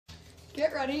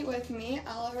Get ready with me,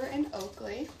 Oliver, and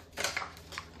Oakley.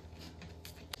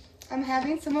 I'm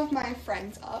having some of my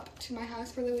friends up to my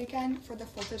house for the weekend for the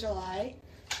 4th of July.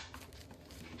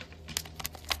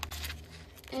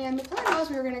 And the plan was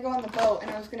we were going to go on the boat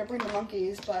and I was going to bring the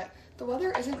monkeys, but the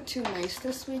weather isn't too nice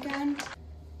this weekend.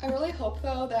 I really hope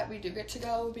though that we do get to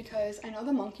go because I know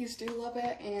the monkeys do love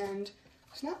it and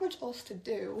there's not much else to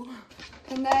do.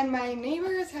 And then my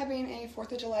neighbor is having a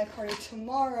 4th of July party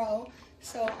tomorrow,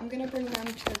 so I'm going to bring them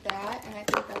to that, and I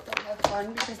think that they'll have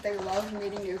fun because they love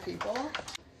meeting new people.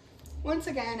 Once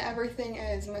again, everything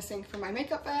is missing from my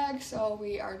makeup bag, so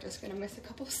we are just going to miss a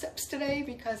couple steps today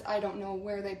because I don't know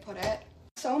where they put it.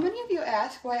 So many of you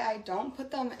ask why I don't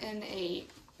put them in a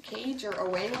cage or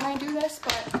away when I do this,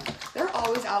 but they're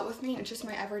always out with me and it's just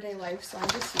my everyday life, so I'm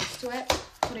just used to it.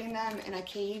 Putting them in a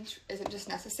cage isn't just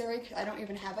necessary because I don't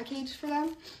even have a cage for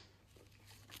them.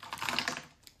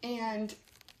 And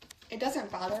it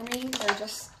doesn't bother me. They're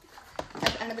just, at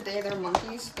the end of the day, they're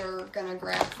monkeys. They're gonna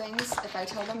grab things. If I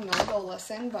tell them no, they'll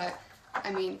listen, but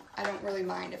I mean, I don't really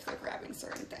mind if they're grabbing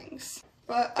certain things.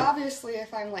 But obviously,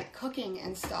 if I'm like cooking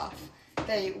and stuff,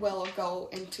 they will go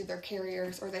into their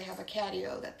carriers, or they have a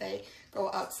catio that they go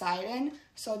outside in,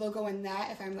 so they'll go in that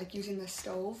if I'm like using the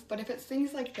stove. But if it's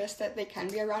things like this that they can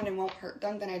be around and won't hurt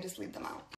them, then I just leave them out.